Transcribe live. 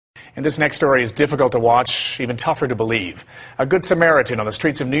And this next story is difficult to watch, even tougher to believe. A Good Samaritan on the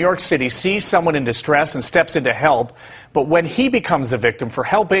streets of New York City sees someone in distress and steps in to help. But when he becomes the victim for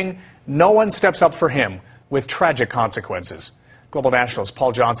helping, no one steps up for him, with tragic consequences. Global National's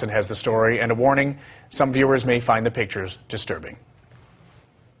Paul Johnson has the story, and a warning, some viewers may find the pictures disturbing.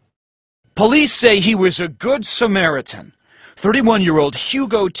 Police say he was a Good Samaritan. 31-year-old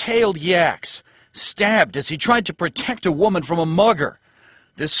Hugo tailed Yaks, stabbed as he tried to protect a woman from a mugger.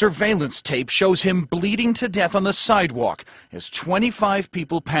 This surveillance tape shows him bleeding to death on the sidewalk as 25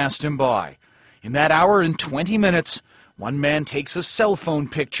 people passed him by. In that hour and 20 minutes, one man takes a cell phone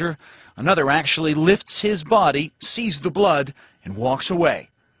picture, another actually lifts his body, sees the blood, and walks away.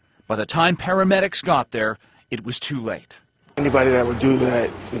 By the time paramedics got there, it was too late. Anybody that would do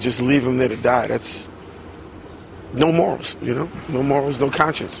that and just leave him there to die, that's no morals, you know? No morals, no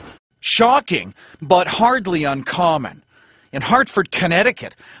conscience. Shocking, but hardly uncommon. In Hartford,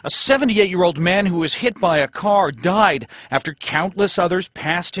 Connecticut, a 78-year-old man who was hit by a car died after countless others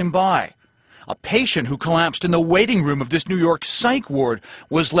passed him by. A patient who collapsed in the waiting room of this New York psych ward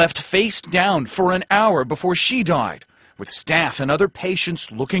was left face down for an hour before she died, with staff and other patients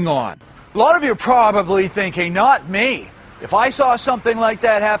looking on. A lot of you are probably thinking, not me. If I saw something like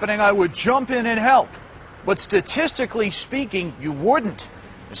that happening, I would jump in and help. But statistically speaking, you wouldn't,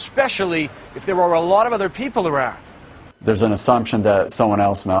 especially if there were a lot of other people around. There's an assumption that someone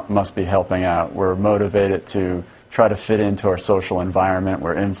else must be helping out. We're motivated to try to fit into our social environment.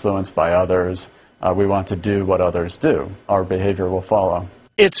 We're influenced by others. We want to do what others do. Our behavior will follow.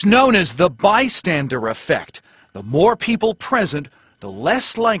 It's known as the bystander effect. The more people present, the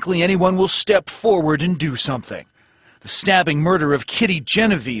less likely anyone will step forward and do something. The stabbing murder of Kitty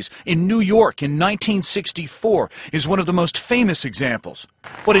Genovese in New York in 1964 is one of the most famous examples.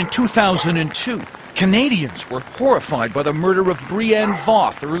 But in 2002, Canadians were horrified by the murder of Brianne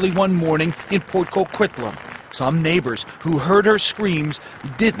Voth early one morning in Port Coquitlam. Some neighbors who heard her screams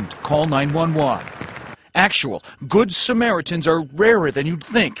didn't call 911. Actual Good Samaritans are rarer than you'd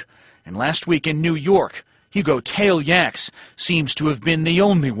think. And last week in New York, Hugo Tail Yaks seems to have been the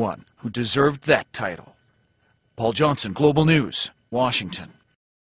only one who deserved that title. Paul Johnson, Global News, Washington.